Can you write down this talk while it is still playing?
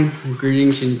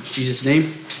Greetings in Jesus'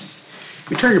 name.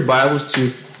 We turn your Bibles to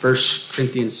 1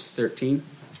 Corinthians 13.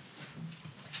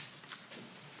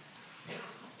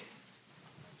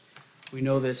 We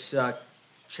know this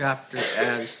chapter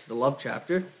as the love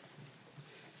chapter.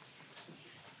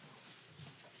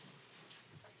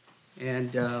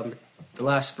 And the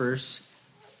last verse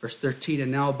 13,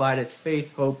 and now abideth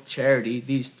faith, hope, charity,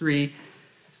 these three,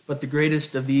 but the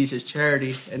greatest of these is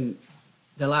charity. And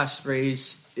the last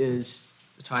phrase is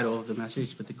the title of the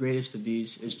message, but the greatest of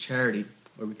these is charity,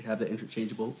 or we could have that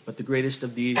interchangeable, but the greatest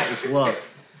of these is love.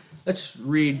 Let's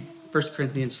read 1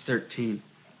 Corinthians 13.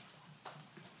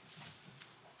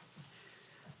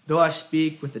 Though I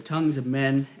speak with the tongues of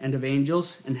men and of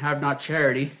angels, and have not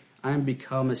charity, I am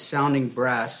become a sounding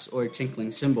brass or a tinkling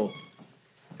cymbal.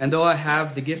 And though I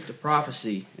have the gift of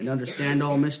prophecy, and understand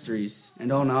all mysteries,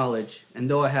 and all knowledge, and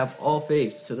though I have all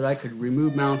faith, so that I could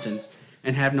remove mountains,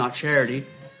 and have not charity,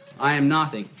 I am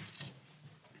nothing.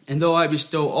 And though I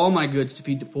bestow all my goods to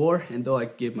feed the poor, and though I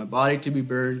give my body to be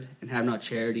burned, and have not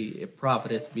charity, it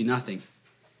profiteth me nothing.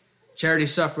 Charity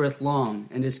suffereth long,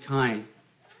 and is kind.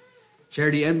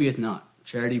 Charity envieth not.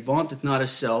 Charity vaunteth not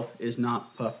itself, is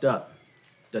not puffed up,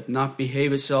 doth not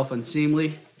behave itself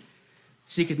unseemly,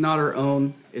 seeketh not her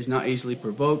own, is not easily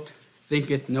provoked,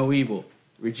 thinketh no evil,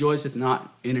 rejoiceth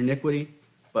not in iniquity,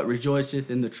 but rejoiceth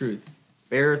in the truth,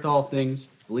 beareth all things,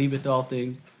 believeth all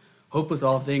things, hopeth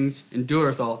all things,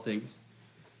 endureth all things.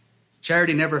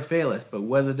 Charity never faileth, but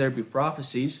whether there be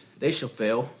prophecies, they shall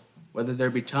fail. Whether there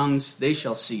be tongues, they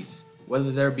shall cease.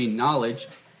 Whether there be knowledge,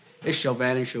 it shall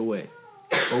vanish away.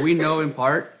 For we know in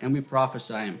part, and we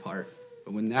prophesy in part.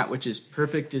 But when that which is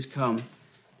perfect is come,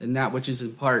 then that which is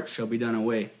in part shall be done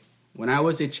away. When I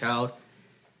was a child,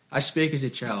 I spake as a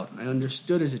child, I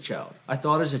understood as a child, I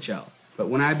thought as a child. But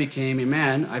when I became a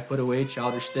man, I put away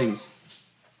childish things.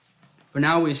 For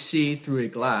now we see through a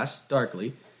glass,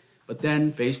 darkly, but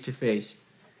then face to face.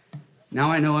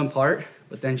 Now I know in part,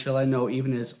 but then shall I know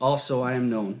even as also I am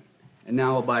known. And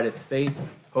now abideth faith,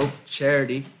 hope,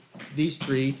 charity, these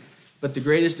three, but the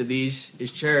greatest of these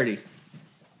is charity.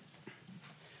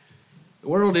 The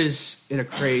world is in a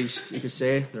craze, you could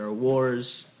say. There are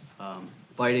wars,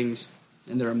 fightings,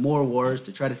 and there are more wars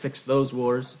to try to fix those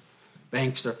wars.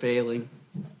 Banks are failing.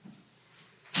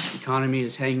 The economy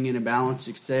is hanging in a balance,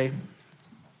 you could say.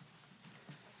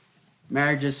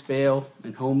 Marriages fail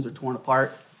and homes are torn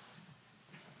apart.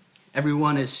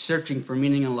 Everyone is searching for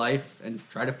meaning in life and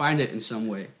try to find it in some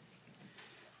way.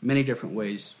 Many different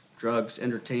ways. Drugs,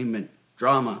 entertainment,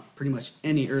 drama, pretty much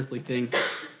any earthly thing.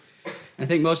 I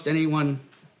think most anyone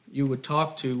you would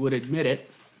talk to would admit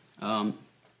it. Some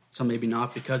maybe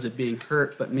not because of being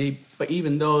hurt, but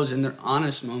even those in their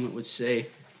honest moment would say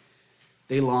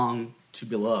they long to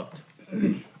be loved.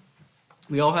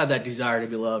 We all have that desire to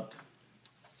be loved.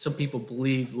 Some people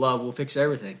believe love will fix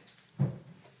everything,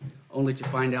 only to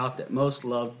find out that most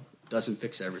love doesn't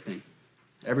fix everything.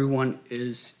 Everyone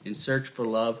is in search for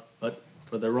love, but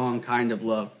for the wrong kind of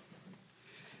love.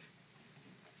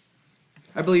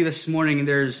 I believe this morning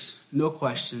there's no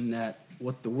question that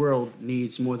what the world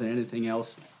needs more than anything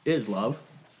else is love.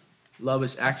 Love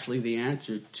is actually the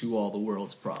answer to all the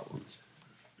world's problems.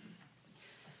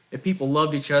 If people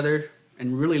loved each other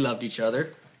and really loved each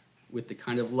other with the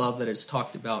kind of love that is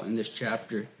talked about in this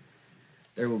chapter,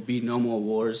 there will be no more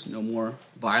wars, no more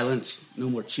violence, no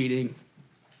more cheating,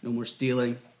 no more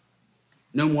stealing,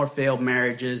 no more failed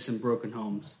marriages and broken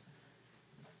homes.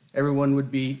 Everyone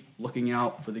would be looking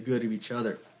out for the good of each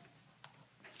other.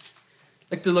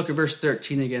 I'd like to look at verse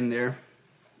 13 again there.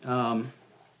 And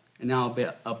now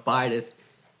abideth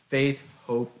faith,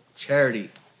 hope, charity.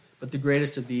 But the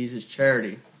greatest of these is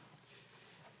charity.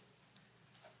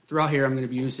 Throughout here, I'm going to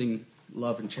be using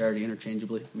love and charity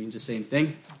interchangeably. It means the same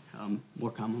thing.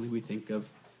 More commonly, we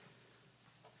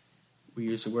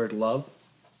use the word love.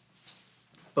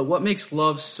 But what makes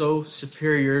love so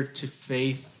superior to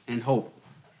faith and hope?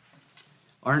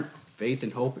 Aren't faith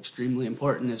and hope extremely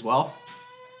important as well?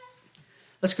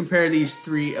 Let's compare these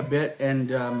three a bit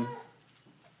and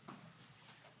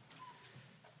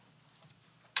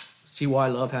see why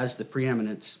love has the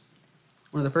preeminence.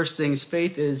 One of the first things,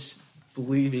 faith is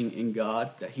believing in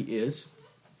God, that He is.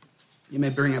 It may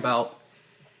bring about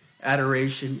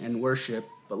adoration and worship,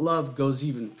 but love goes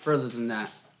even further than that.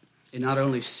 It not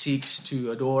only seeks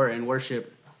to adore and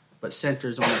worship, but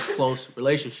centers on a close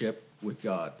relationship with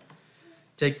God.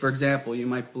 Take, for example, you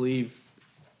might believe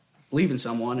in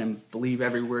someone and believe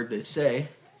every word they say,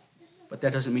 but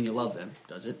that doesn't mean you love them,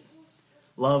 does it?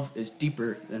 Love is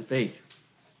deeper than faith.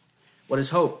 What is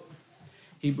hope?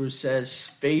 Hebrews says,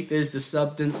 faith is the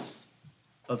substance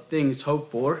of things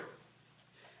hoped for,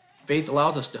 faith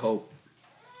allows us to hope.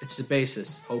 It's the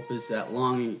basis. Hope is that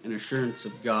longing and assurance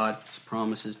of God's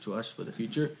promises to us for the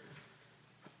future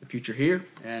here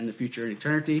and the future in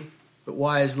eternity. But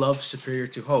why is love superior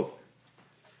to hope?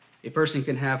 A person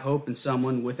can have hope in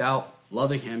someone without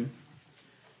loving him,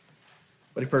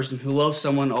 but a person who loves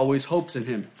someone always hopes in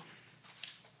him.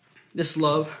 This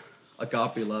love,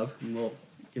 agape love, and we'll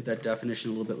get that definition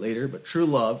a little bit later, but true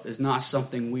love is not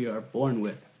something we are born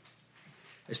with.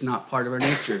 It's not part of our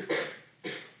nature.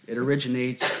 It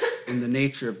originates in the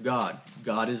nature of God.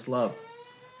 God is love.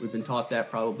 We've been taught that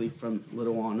probably from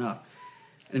little on up.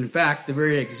 And in fact, the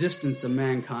very existence of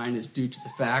mankind is due to the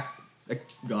fact that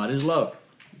God is love.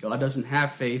 God doesn't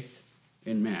have faith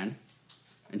in man,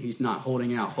 and he's not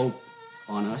holding out hope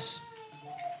on us.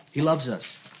 He loves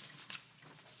us.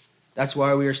 That's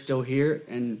why we are still here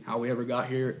and how we ever got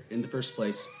here in the first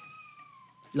place.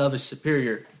 Love is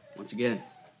superior, once again.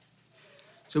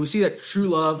 So we see that true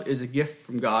love is a gift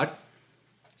from God,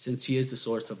 since he is the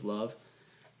source of love,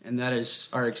 and that is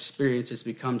our experience has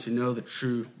become to know the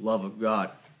true love of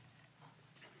God.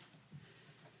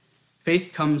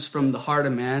 Faith comes from the heart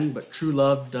of man, but true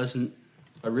love doesn't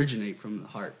originate from the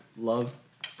heart. Love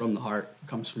from the heart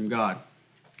comes from God.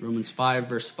 Romans 5,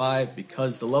 verse 5,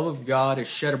 because the love of God is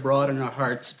shed abroad in our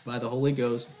hearts by the Holy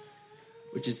Ghost,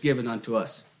 which is given unto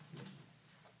us.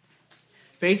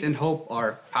 Faith and hope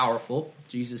are powerful.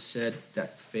 Jesus said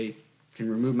that faith can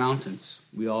remove mountains.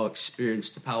 We all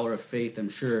experienced the power of faith, I'm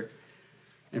sure,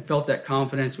 and felt that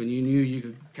confidence when you knew you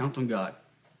could count on God.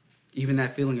 Even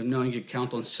that feeling of knowing you could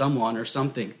count on someone or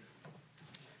something.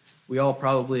 We all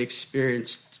probably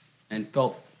experienced and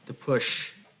felt the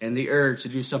push and the urge to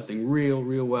do something real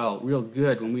well, real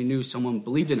good when we knew someone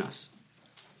believed in us.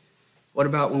 What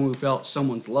about when we felt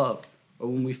someone's love or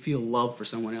when we feel love for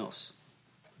someone else?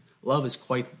 Love is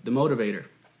quite the motivator.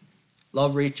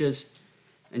 Love reaches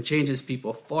and changes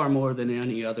people far more than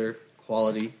any other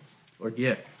quality or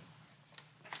gift.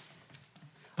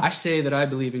 I say that I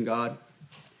believe in God.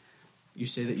 You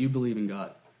say that you believe in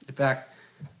God. In fact,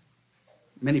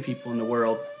 many people in the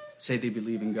world say they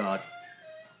believe in God.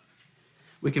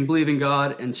 We can believe in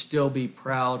God and still be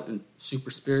proud and super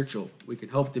spiritual. We can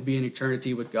hope to be in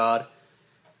eternity with God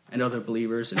and other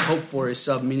believers and hope for a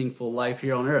sub-meaningful life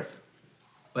here on earth.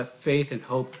 But faith and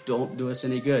hope don't do us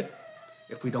any good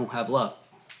if we don't have love.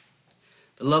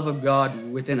 The love of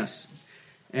God within us.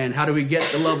 And how do we get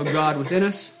the love of God within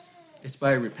us? It's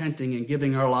by repenting and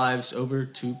giving our lives over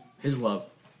to his love.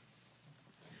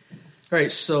 All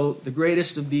right, so the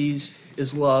greatest of these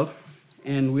is love,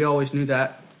 and we always knew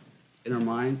that in our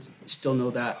mind, still know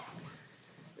that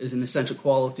is an essential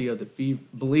quality of the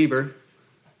believer,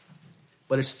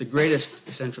 but it's the greatest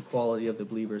essential quality of the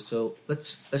believer. So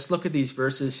let's look at these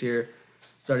verses here,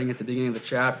 starting at the beginning of the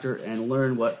chapter, and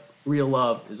learn what real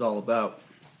love is all about.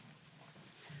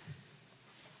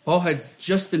 Paul had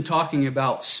just been talking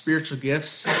about spiritual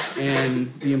gifts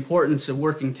and the importance of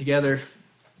working together. And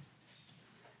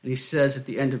he says at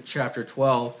the end of chapter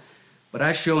 12, but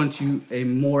I show unto you a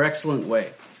more excellent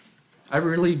way. I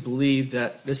really believe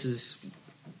that this is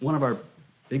one of our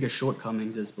biggest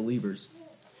shortcomings as believers,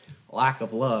 lack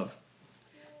of love.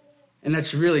 And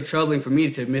that's really troubling for me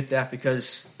to admit that,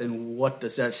 because then what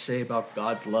does that say about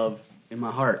God's love in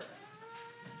my heart?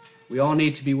 We all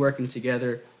need to be working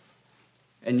together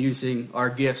and using our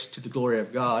gifts to the glory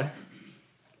of God,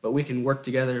 but we can work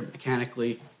together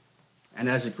mechanically and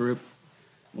as a group,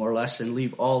 more or less, and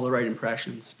leave all the right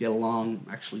impressions, get along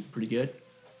actually pretty good,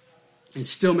 and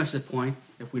still miss the point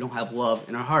if we don't have love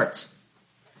in our hearts.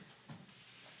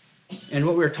 And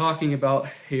what we're talking about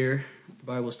here, the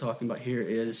Bible's talking about here,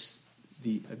 is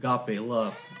the agape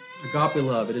love. Agape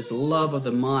love, it is the love of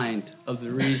the mind, of the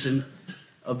reason,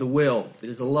 of the will. It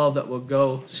is a love that will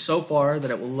go so far that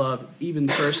it will love even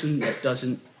the person that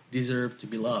doesn't deserve to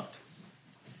be loved.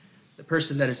 The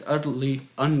person that is utterly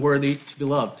unworthy to be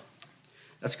loved.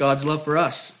 That's God's love for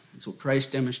us. That's what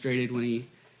Christ demonstrated when he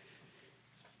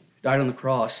died on the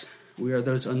cross. We are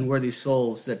those unworthy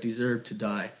souls that deserve to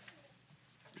die.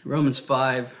 Romans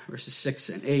 5, verses 6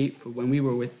 and 8, for when we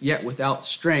were yet without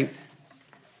strength,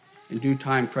 in due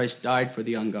time Christ died for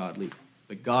the ungodly.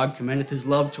 But God commendeth his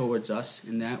love towards us,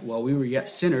 in that while we were yet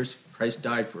sinners, Christ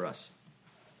died for us.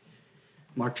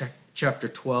 Mark chapter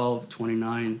 12,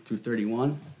 29 through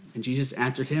 31. And Jesus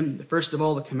answered him, the first of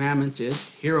all the commandments is,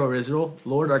 Hear, O Israel, the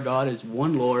Lord our God is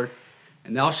one Lord,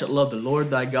 and thou shalt love the Lord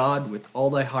thy God with all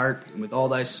thy heart, and with all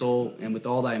thy soul, and with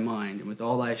all thy mind, and with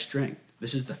all thy strength.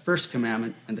 This is the first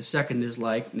commandment, and the second is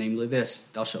like, namely this,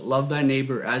 Thou shalt love thy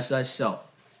neighbor as thyself.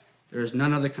 There is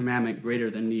none other commandment greater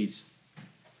than these.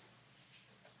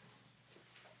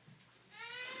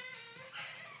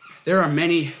 There are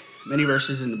many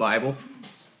verses in the Bible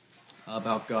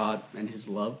about God and his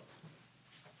love.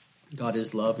 God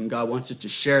is love, and God wants us to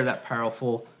share that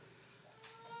powerful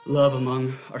love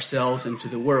among ourselves and to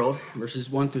the world. Verses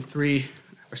 1 through 3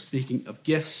 are speaking of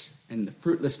gifts and the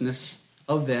fruitlessness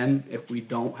of them if we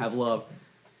don't have love.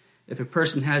 If a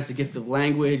person has the gift of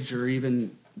language or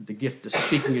even the gift of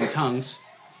speaking in tongues,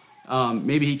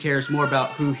 maybe he cares more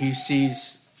about who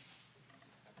sees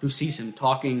him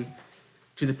talking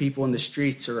to the people in the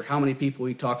streets, or how many people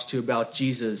he talks to about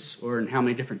Jesus, or in how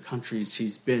many different countries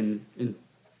he's been in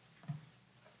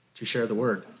to share the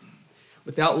word.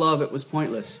 Without love, it was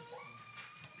pointless.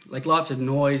 Like lots of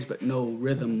noise, but no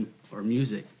rhythm or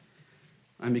music.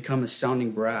 I become a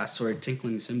sounding brass or a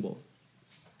tinkling cymbal.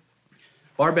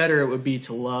 Far better it would be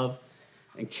to love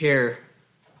and care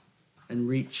and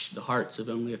reach the hearts of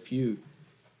only a few.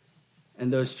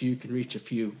 And those few can reach a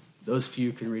few. Those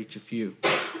few can reach a few.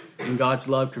 And God's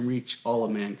love can reach all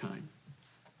of mankind.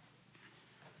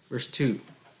 Verse 2.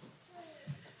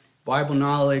 Bible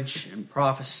knowledge and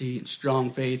prophecy and strong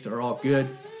faith are all good.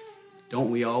 Don't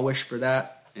we all wish for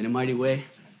that in a mighty way?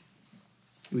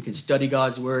 We can study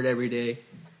God's word every day.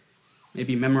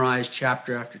 Maybe memorize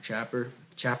chapter after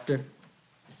chapter.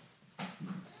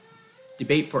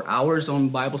 Debate for hours on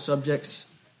Bible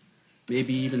subjects.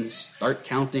 Maybe even start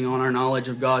counting on our knowledge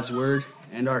of God's word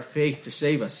and our faith to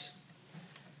save us,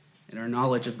 and our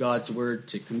knowledge of God's word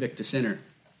to convict a sinner.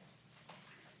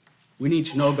 We need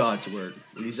to know God's word.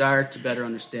 We desire to better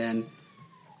understand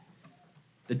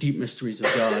the deep mysteries of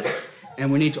God,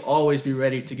 and we need to always be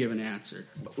ready to give an answer.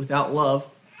 But without love,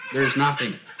 there is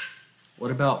nothing. What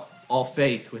about all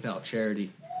faith without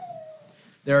charity?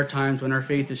 There are times when our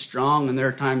faith is strong, and there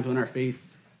are times when our faith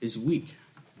is weak.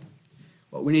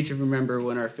 What we need to remember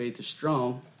when our faith is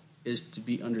strong is to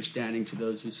be understanding to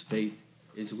those whose faith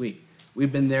is weak.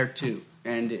 We've been there too,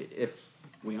 and if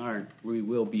we aren't, we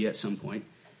will be at some point.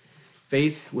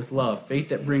 Faith with love, faith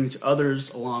that brings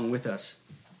others along with us.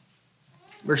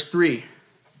 Verse 3,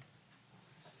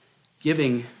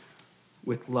 giving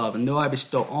with love. And though I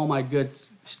bestow all my goods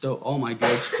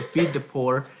to feed the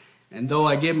poor, and though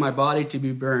I give my body to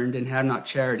be burned and have not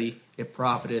charity, it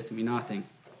profiteth me nothing.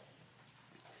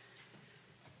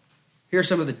 Here are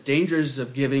some of the dangers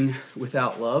of giving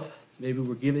without love. Maybe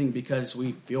we're giving because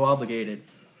we feel obligated.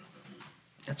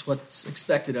 That's what's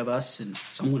expected of us, and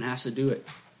someone has to do it.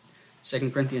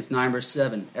 2 Corinthians 9, verse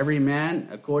 7, every man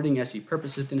according as he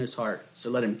purposeth in his heart, so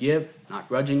let him give, not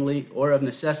grudgingly or of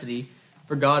necessity,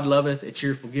 for God loveth a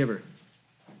cheerful giver.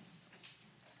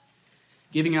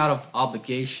 Giving out of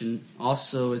obligation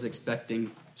also is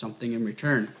expecting something in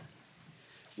return.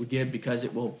 We give because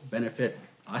it will benefit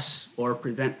us or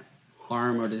prevent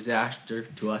harm or disaster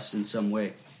to us in some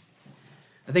way.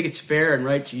 I think it's fair and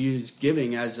right to use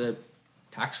giving as a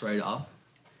tax write-off,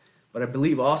 but I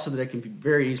believe also that it can be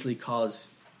very easily be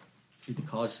the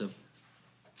cause of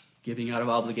giving out of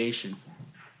obligation.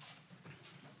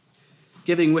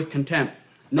 Giving with contempt,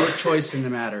 no choice in the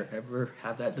matter. Ever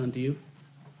have that done to you?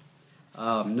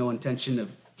 No intention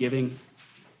of giving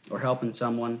or helping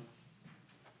someone.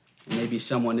 Maybe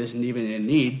someone isn't even in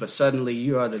need, but suddenly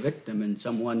you are the victim and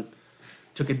someone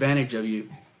took advantage of you.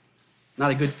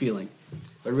 Not a good feeling.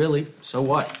 But really, so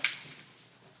what?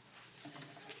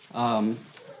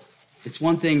 It's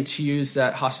one thing to use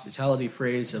that hospitality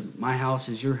phrase of my house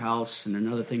is your house, and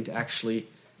another thing to actually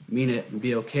mean it and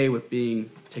be okay with being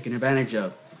taken advantage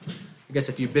of. I guess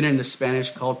if you've been in the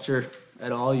Spanish culture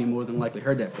at all, you more than likely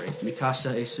heard that phrase. Mi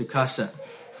casa es su casa.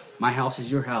 My house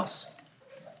is your house.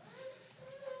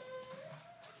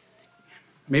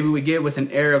 Maybe we give with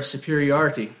an air of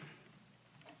superiority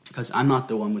because I'm not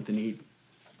the one with the need.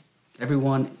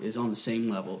 Everyone is on the same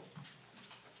level.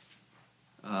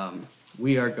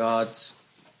 We are God's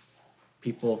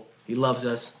people. He loves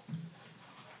us.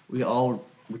 We all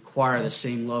require the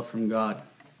same love from God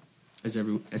as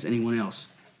anyone else.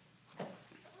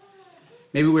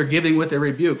 Maybe we're giving with a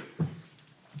rebuke.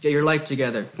 Get your life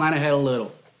together. Plan ahead a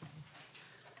little.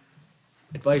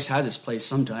 Advice has its place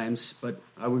sometimes, but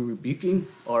are we rebuking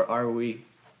or are we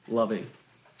loving?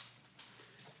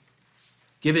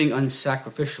 Giving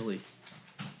unsacrificially.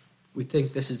 We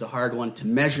think this is a hard one to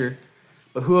measure,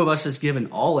 but who of us has given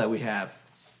all that we have,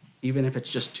 even if it's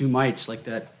just 2 mites like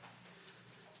that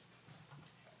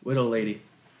widow lady?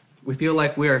 We feel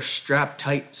like we are strapped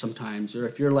tight sometimes, or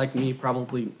if you're like me,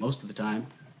 probably most of the time.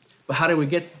 But how did we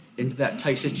get into that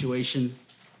tight situation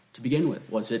to begin with?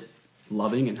 Was it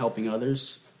loving and helping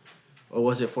others, or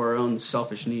was it for our own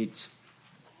selfish needs?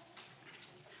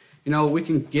 You know, we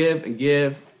can give and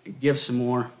give and give some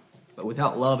more, but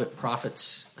without love, it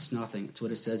profits us nothing. That's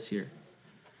what it says here.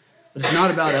 But it's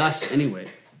not about us anyway.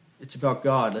 It's about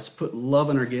God. Let's put love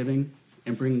in our giving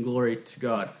and bring glory to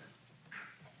God.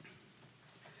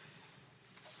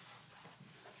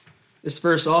 This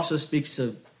verse also speaks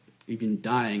of even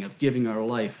dying, of giving our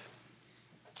life.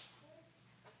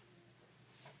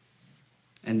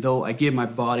 And though I give my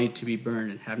body to be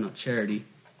burned and have not charity,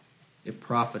 it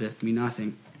profiteth me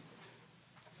nothing.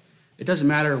 It doesn't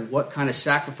matter what kind of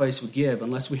sacrifice we give,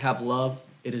 unless we have love,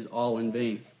 it is all in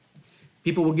vain.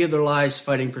 People will give their lives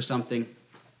fighting for something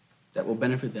that will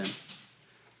benefit them.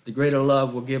 The greater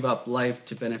love will give up life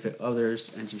to benefit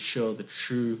others and to show the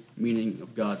true meaning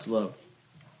of God's love.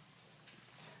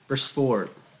 Verse 4.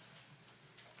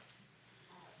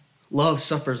 Love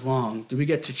suffers long. Do we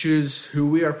get to choose who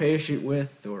we are patient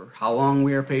with or how long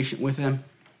we are patient with them?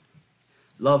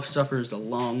 Love suffers a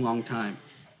long, long time.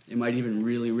 It might even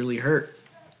really, really hurt.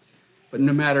 But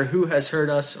no matter who has hurt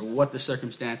us or what the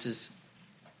circumstances,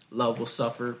 love will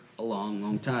suffer a long,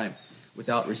 long time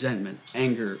without resentment,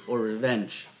 anger, or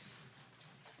revenge.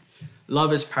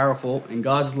 Love is powerful, and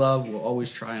God's love will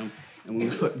always triumph. And when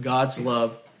we put God's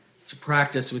love to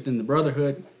practice within the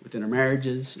brotherhood, within our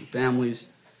marriages and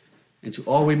families, and to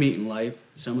all we meet in life,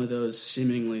 some of those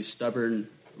seemingly stubborn,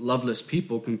 loveless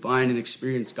people can find and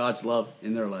experience God's love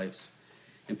in their lives.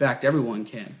 In fact, everyone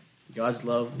can. God's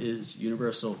love is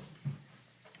universal.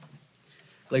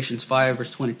 Galatians 5,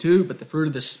 verse 22, but the fruit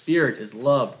of the Spirit is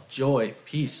love, joy,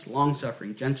 peace,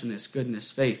 long-suffering, gentleness,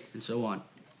 goodness, faith, and so on.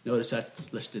 Notice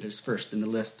that's listed as first in the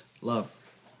list, love.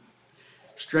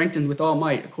 Strengthened with all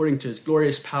might, according to his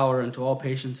glorious power, unto all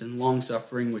patience and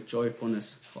long-suffering with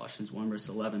joyfulness. Colossians 1, verse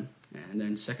 11. And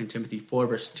then 2 Timothy 4,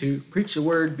 verse 2. Preach the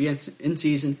word, be in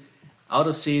season, out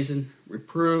of season,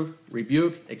 reprove,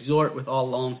 rebuke, exhort with all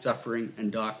long-suffering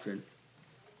and doctrine.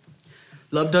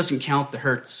 Love doesn't count the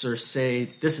hurts or say,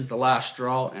 this is the last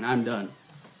straw and I'm done.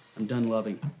 I'm done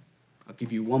loving. I'll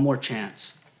give you one more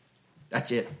chance.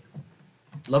 That's it.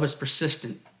 Love is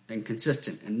persistent and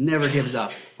consistent and never gives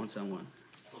up on someone.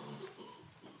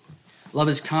 Love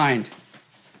is kind.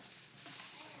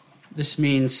 This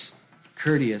means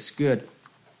courteous, good,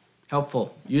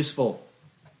 helpful, useful,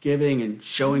 giving and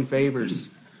showing favors.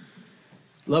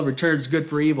 Love returns good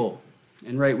for evil.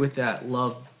 And right with that,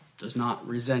 love does not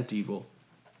resent evil.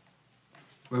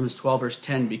 Romans 12, verse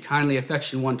 10, be kindly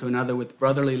affectioned one to another with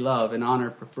brotherly love and honor,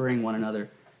 preferring one another.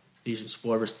 Ephesians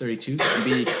 4, verse 32, and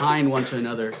be kind one to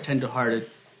another,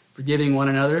 tender-hearted, forgiving one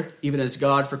another, even as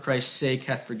God for Christ's sake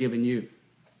hath forgiven you.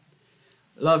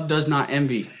 Love does not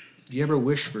envy. Do you ever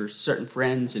wish for certain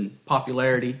friends and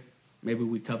popularity? Maybe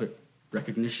we covet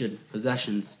recognition,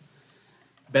 possessions,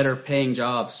 better paying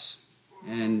jobs,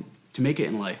 and to make it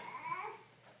in life.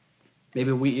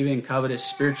 Maybe we even covet a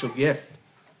spiritual gift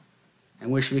and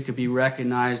wish we could be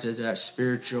recognized as that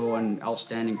spiritual and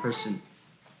outstanding person.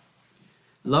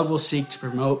 Love will seek to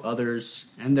promote others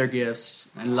and their gifts,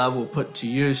 and love will put to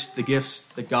use the gifts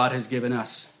that God has given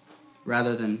us,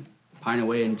 rather than pine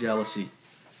away in jealousy.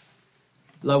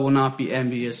 Love will not be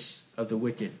envious of the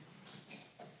wicked.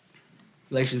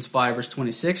 Galatians 5, verse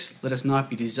 26, let us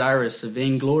not be desirous of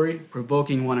vainglory,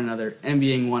 provoking one another,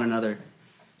 envying one another.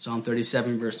 Psalm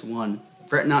 37, verse 1,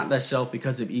 fret not thyself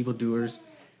because of evildoers,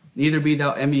 neither be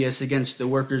thou envious against the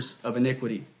workers of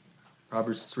iniquity.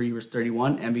 Proverbs 3, verse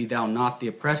 31, envy thou not the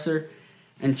oppressor,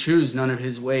 and choose none of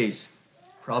his ways.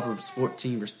 Proverbs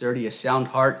 14, verse 30, a sound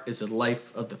heart is the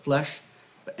life of the flesh,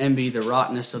 but envy the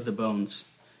rottenness of the bones.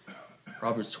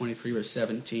 Proverbs 23, verse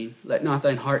 17, let not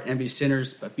thine heart envy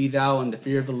sinners, but be thou in the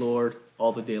fear of the Lord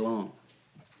all the day long.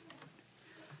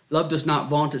 Love does not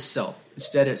vaunt itself.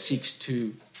 Instead, it seeks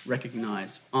to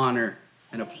recognize, honor,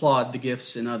 and applaud the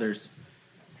gifts in others.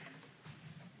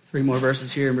 3 more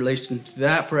verses here in relation to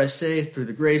that. For I say, through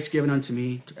the grace given unto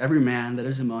me, to every man that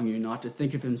is among you, not to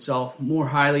think of himself more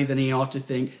highly than he ought to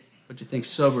think, but to think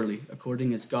soberly,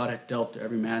 according as God hath dealt to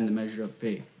every man the measure of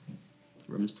faith.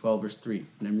 Romans 12, verse 3.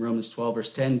 And in Romans 12, verse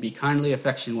 10, be kindly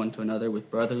affectioned one to another with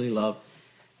brotherly love,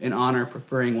 in honor,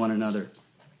 preferring one another.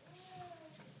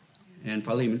 And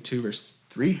Philemon 2, verse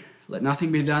 3, let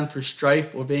nothing be done through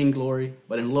strife or vainglory,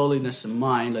 but in lowliness of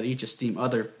mind let each esteem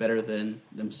other better than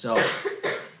themselves.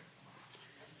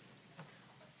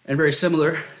 And very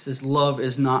similar, it says, love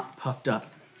is not puffed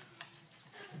up.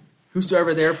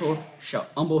 Whosoever therefore shall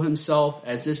humble himself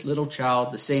as this little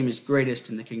child, the same is greatest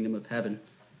in the kingdom of heaven.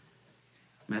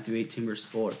 Matthew 18, verse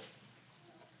 4.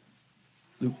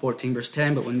 Luke 14, verse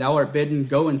 10, but when thou art bidden,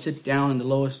 go and sit down in the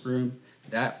lowest room,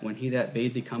 that when he that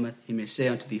bade thee cometh, he may say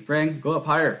unto thee, friend, go up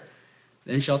higher.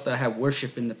 Then shalt thou have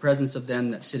worship in the presence of them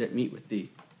that sit at meat with thee.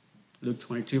 Luke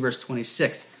 22, verse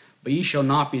 26. But ye shall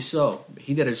not be so. But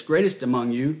he that is greatest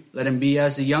among you, let him be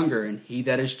as the younger, and he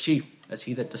that is chief, as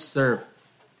he that doth serve.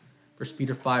 1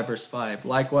 Peter 5, verse 5.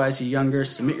 Likewise, ye younger,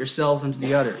 submit yourselves unto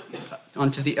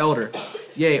the elder.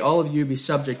 Yea, all of you be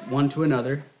subject one to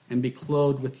another, and be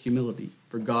clothed with humility.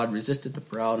 For God resisteth the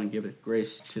proud, and giveth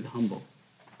grace to the humble.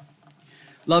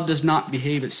 Love does not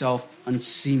behave itself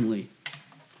unseemly.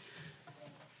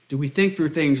 Do we think through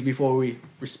things before we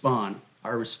respond?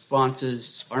 Our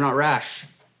responses are not rash.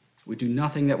 We do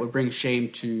nothing that would bring shame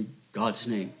to God's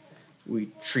name. We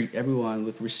treat everyone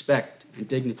with respect and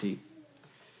dignity.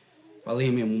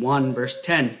 Philemon 1, verse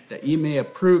 10, that ye may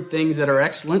approve things that are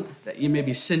excellent, that ye may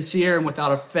be sincere and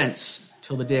without offense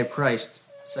till the day of Christ.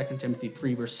 2 Timothy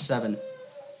 3, verse 7,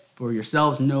 for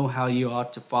yourselves know how ye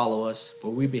ought to follow us,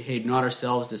 for we behave not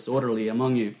ourselves disorderly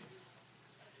among you.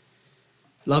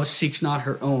 Love seeks not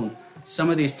her own.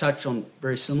 Some of these touch on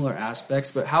very similar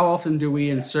aspects, but how often do we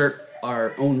insert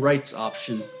our own rights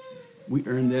option? We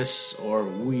earn this, or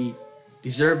we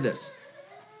deserve this.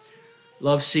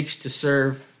 Love seeks to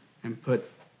serve and put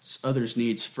others'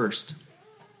 needs first.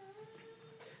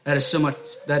 That is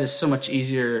so much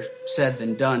easier said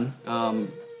than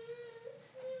done.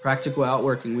 Practical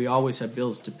outworking, we always have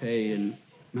bills to pay and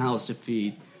mouths to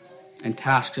feed and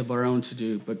tasks of our own to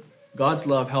do, but God's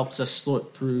love helps us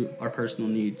sort through our personal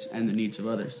needs and the needs of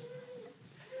others.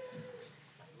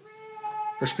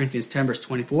 1 Corinthians 10, verse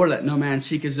 24, let no man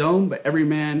seek his own, but every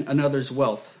man another's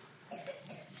wealth.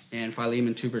 And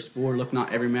Philemon 2, verse 4, look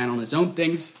not every man on his own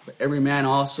things, but every man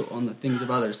also on the things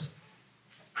of others.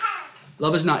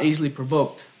 Love is not easily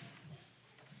provoked.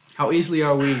 How easily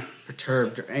are we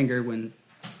perturbed or angered when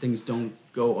things don't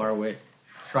go our way?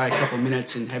 Try a couple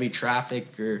minutes in heavy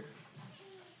traffic or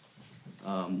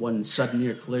one sudden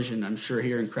near collision. I'm sure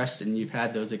here in Creston you've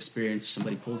had those experiences.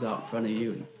 Somebody pulls out in front of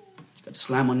you and you've got to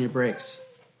slam on your brakes.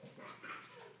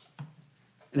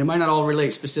 And it might not all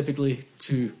relate specifically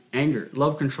to anger.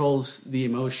 Love controls the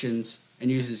emotions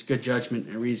and uses good judgment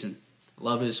and reason.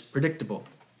 Love is predictable.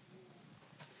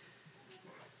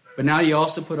 But now you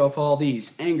also put off all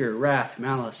these: anger, wrath,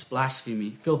 malice,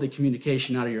 blasphemy, filthy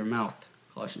communication out of your mouth.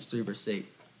 Colossians 3, verse 8.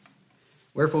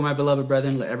 Wherefore, my beloved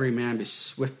brethren, let every man be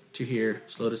swift to hear,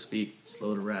 slow to speak,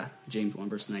 slow to wrath. James 1,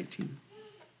 verse 19.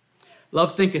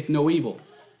 Love thinketh no evil.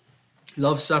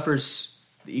 Love suffers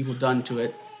the evil done to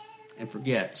it and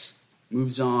forgets,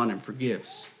 moves on and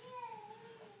forgives.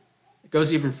 It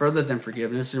goes even further than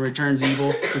forgiveness and returns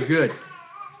evil for good.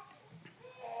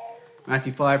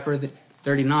 Matthew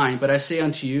 5:39, but I say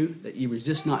unto you that ye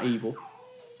resist not evil,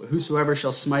 but whosoever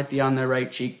shall smite thee on thy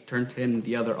right cheek, turn to him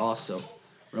the other also.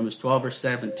 Romans 12, verse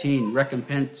 17,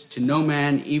 recompense to no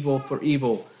man evil for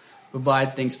evil,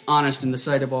 provide things honest in the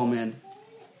sight of all men.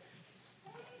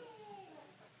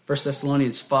 1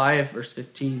 Thessalonians 5, verse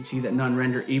 15, see that none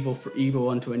render evil for evil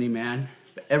unto any man,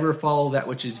 but ever follow that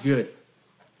which is good,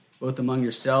 both among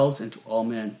yourselves and to all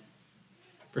men.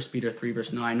 1 Peter 3,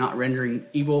 verse 9, not rendering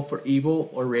evil for evil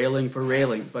or railing for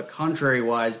railing, but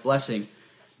contrariwise blessing,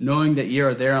 knowing that ye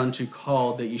are thereunto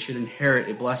called, that ye should inherit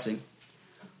a blessing.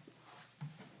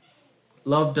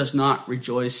 Love does not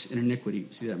rejoice in iniquity.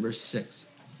 See that in verse 6.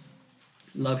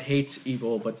 Love hates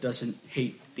evil, but doesn't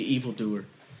hate the evildoer.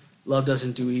 Love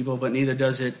doesn't do evil, but neither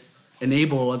does it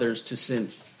enable others to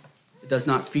sin. It does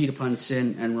not feed upon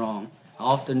sin and wrong. How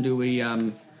often do we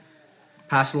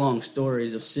pass along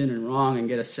stories of sin and wrong and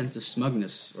get a sense of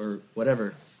smugness or whatever?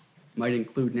 It might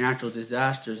include natural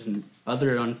disasters and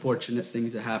other unfortunate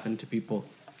things that happen to people.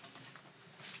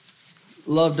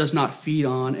 Love does not feed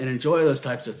on and enjoy those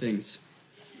types of things.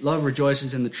 Love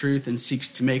rejoices in the truth and seeks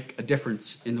to make a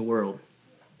difference in the world.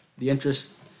 The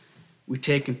interest we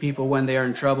take in people when they are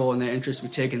in trouble and the interest we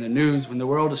take in the news when the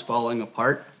world is falling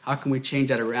apart, how can we change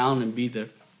that around and be the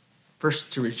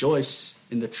first to rejoice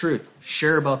in the truth,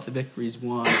 share about the victories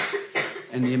won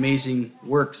and the amazing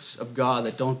works of God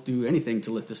that don't do anything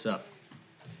to lift us up?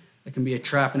 It can be a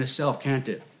trap in itself, can't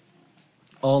it?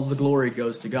 All the glory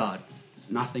goes to God,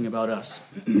 nothing about us.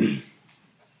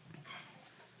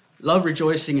 Love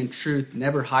rejoicing in truth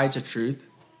never hides a truth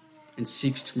and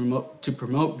seeks to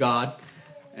promote God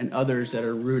and others that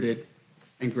are rooted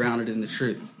and grounded in the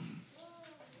truth.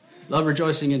 Love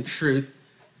rejoicing in truth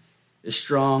is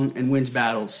strong and wins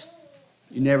battles.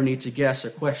 You never need to guess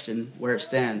or question where it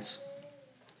stands.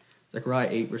 Zechariah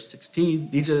 8, verse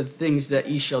 16, these are the things that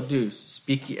ye shall do.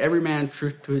 Speak ye every man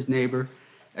truth to his neighbor.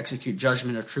 Execute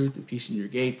judgment of truth and peace in your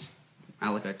gates.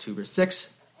 Malachi 2, verse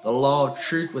 6, the law of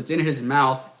truth was in his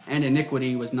mouth, and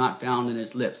iniquity was not found in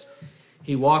his lips.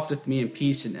 He walked with me in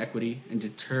peace and equity, and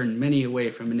did turn many away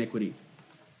from iniquity.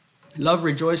 Love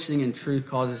rejoicing in truth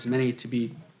causes many to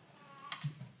be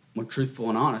more truthful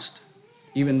and honest,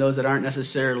 even those that aren't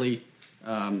necessarily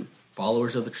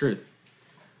followers of the truth.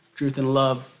 Truth and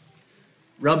love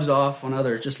rubs off on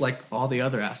others just like all the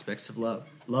other aspects of love.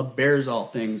 Love bears all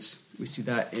things. We see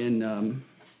that in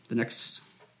the next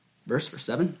verse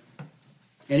 7.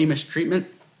 Any mistreatment,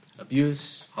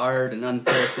 abuse, hard and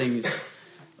unfair things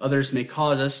others may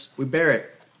cause us, we bear it.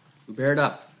 We bear it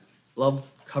up. Love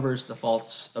covers the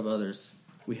faults of others.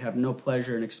 We have no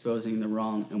pleasure in exposing the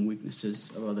wrong and weaknesses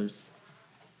of others.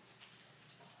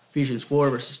 Ephesians 4,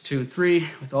 verses 2 and 3,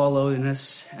 with all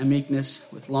lowliness and meekness,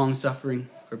 with long-suffering,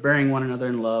 forbearing one another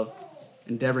in love,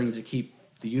 endeavoring to keep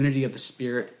the unity of the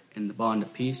Spirit in the bond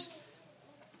of peace.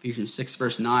 Ephesians 6,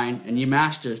 verse 9, and ye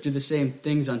masters, do the same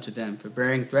things unto them,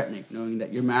 forbearing, threatening, knowing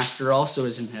that your master also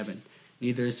is in heaven.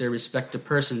 Neither is there respect of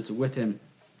persons with him.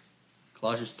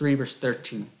 Colossians 3, verse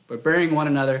 13, forbearing one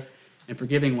another and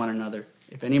forgiving one another.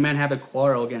 If any man have a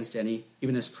quarrel against any,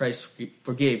 even as Christ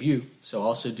forgave you, so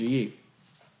also do ye.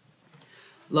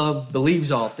 Love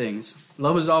believes all things.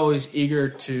 Love is always eager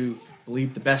to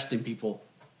believe the best in people.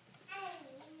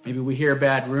 Maybe we hear a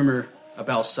bad rumor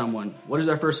about someone. What is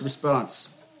our first response?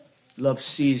 Love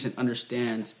sees and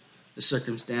understands the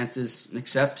circumstances and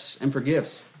accepts and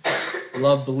forgives.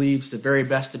 Love believes the very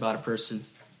best about a person,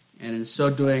 and in so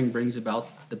doing brings about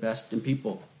the best in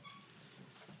people.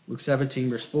 Luke 17,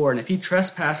 verse 4, and if he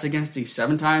trespass against thee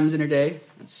 7 times in a day,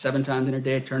 and 7 times in a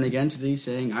day turn again to thee,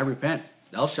 saying, I repent,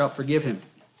 thou shalt forgive him.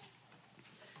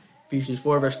 Ephesians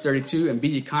 4, verse 32, and be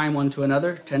ye kind one to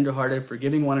another, tenderhearted,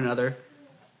 forgiving one another,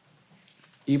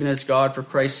 even as God for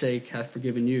Christ's sake hath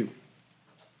forgiven you.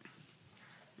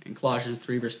 In Colossians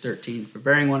 3, verse 13,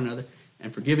 forbearing one another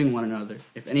and forgiving one another.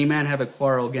 If any man have a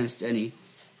quarrel against any,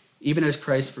 even as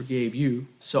Christ forgave you,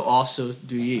 so also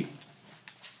do ye.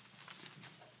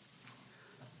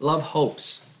 Love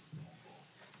hopes.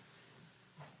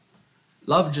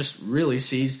 Love just really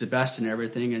sees the best in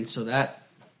everything, and so that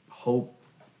hope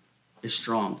is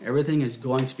strong. Everything is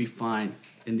going to be fine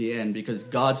in the end because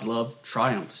God's love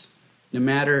triumphs. No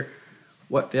matter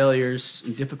what failures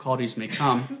and difficulties may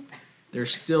come,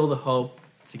 there's still the hope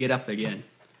to get up again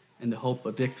and the hope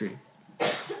of victory.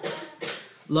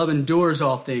 Love endures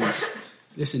all things.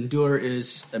 This endure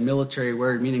is a military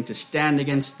word meaning to stand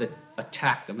against the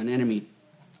attack of an enemy.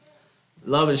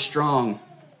 Love is strong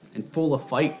and full of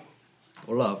fight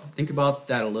or love. Think about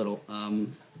that a little. It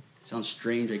sounds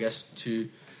strange, I guess, to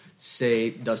say,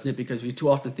 doesn't it? Because we too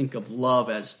often think of love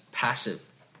as passive.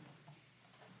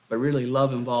 But really,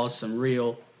 love involves some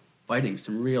real fighting,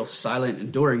 some real silent,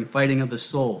 enduring fighting of the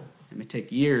soul. It may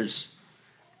take years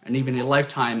and even a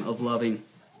lifetime of loving,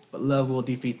 but love will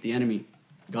defeat the enemy.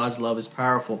 God's love is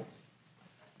powerful.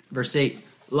 Verse 8,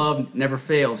 love never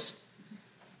fails.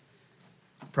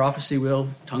 Prophecy will,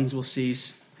 tongues will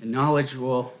cease, and knowledge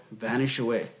will vanish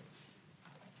away.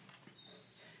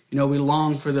 You know, we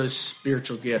long for those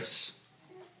spiritual gifts,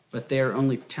 but they are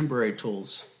only temporary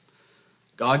tools.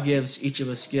 God gives each of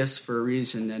us gifts for a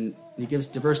reason, and he gives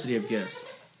diversity of gifts.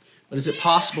 But is it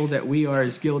possible that we are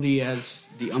as guilty as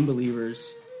the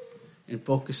unbelievers in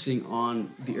focusing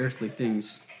on the earthly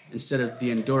things instead of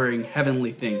the enduring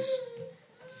heavenly things?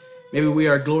 Maybe we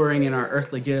are glorying in our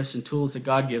earthly gifts and tools that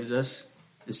God gives us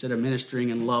instead of ministering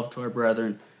in love to our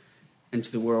brethren and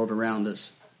to the world around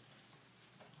us.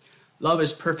 Love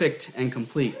is perfect and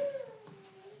complete.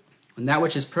 When that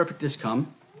which is perfect is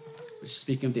come, which is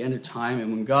speaking of the end of time,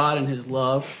 and when God and his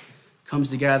love comes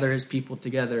to gather his people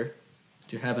together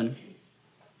to heaven,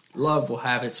 love will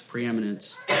have its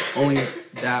preeminence. Only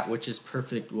that which is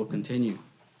perfect will continue.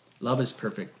 Love is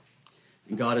perfect,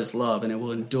 and God is love, and it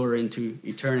will endure into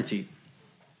eternity.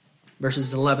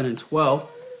 Verses 11 and 12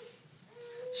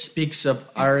 speaks of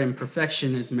our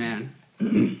imperfection as man.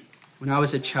 When I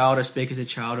was a child, I spake as a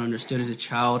child, I understood as a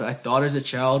child, I thought as a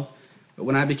child, but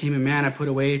when I became a man, I put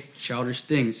away childish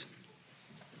things.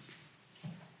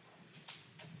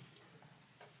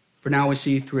 For now we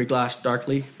see through a glass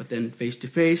darkly, but then face to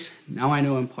face. Now I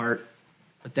know in part,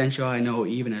 but then shall I know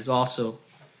even as also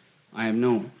I am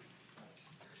known.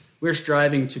 We're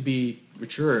striving to be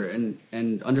mature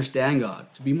and understand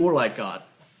God, to be more like God.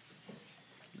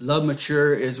 Love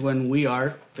mature is when we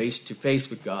are face to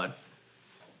face with God.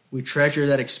 We treasure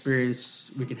that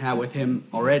experience we can have with him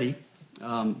already,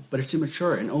 but it's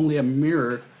immature and only a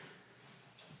mirror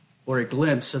or a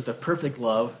glimpse of the perfect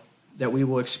love that we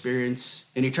will experience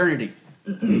in eternity.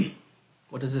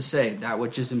 What does it say? That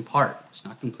which is in part. It's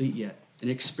not complete yet. And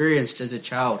experienced as a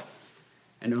child,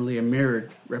 and only a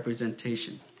mirrored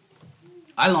representation.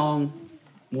 I long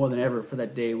more than ever for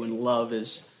that day when love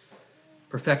is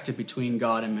perfected between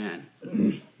God and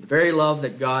man. The very love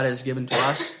that God has given to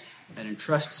us and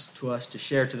entrusts to us to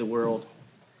share to the world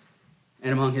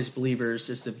and among his believers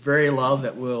is the very love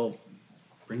that will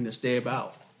bring this day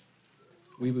about.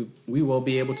 We will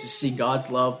be able to see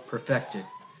God's love perfected,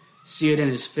 see it in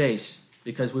his face,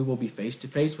 because we will be face to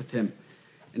face with him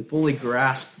and fully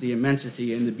grasp the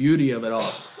immensity and the beauty of it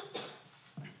all.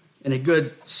 In a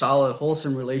good, solid,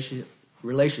 wholesome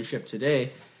relationship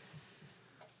today,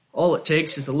 all it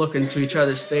takes is to look into each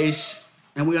other's face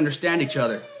and we understand each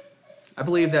other. I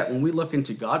believe that when we look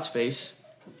into God's face,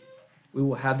 we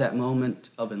will have that moment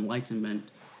of enlightenment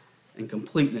and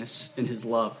completeness in his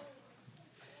love.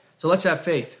 So let's have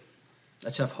faith.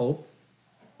 Let's have hope.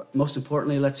 But most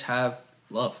importantly, let's have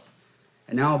love.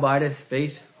 And now abideth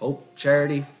faith, hope,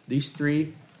 charity, these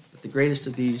three. But the greatest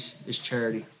of these is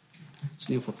charity. Let's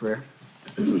kneel for prayer.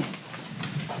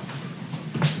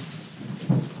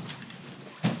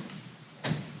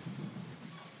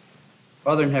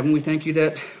 Father in heaven, we thank you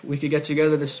that we could get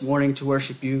together this morning to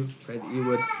worship you. Pray that you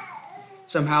would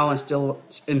somehow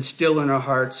instill in our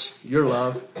hearts your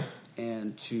love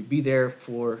and to be there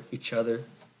for each other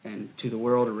and to the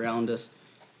world around us.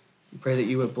 We pray that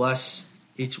you would bless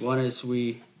each one as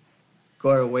we go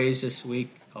our ways this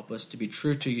week. Help us to be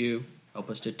true to you. Help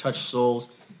us to touch souls.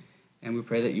 And we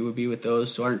pray that you would be with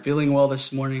those who aren't feeling well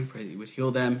this morning. Pray that you would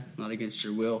heal them, not against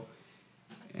your will.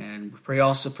 And we pray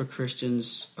also for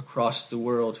Christians across the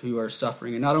world who are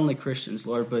suffering. And not only Christians,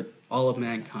 Lord, but all of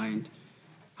mankind.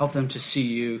 Help them to see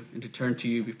you and to turn to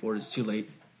you before it is too late.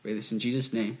 I pray this in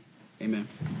Jesus' name. Amen.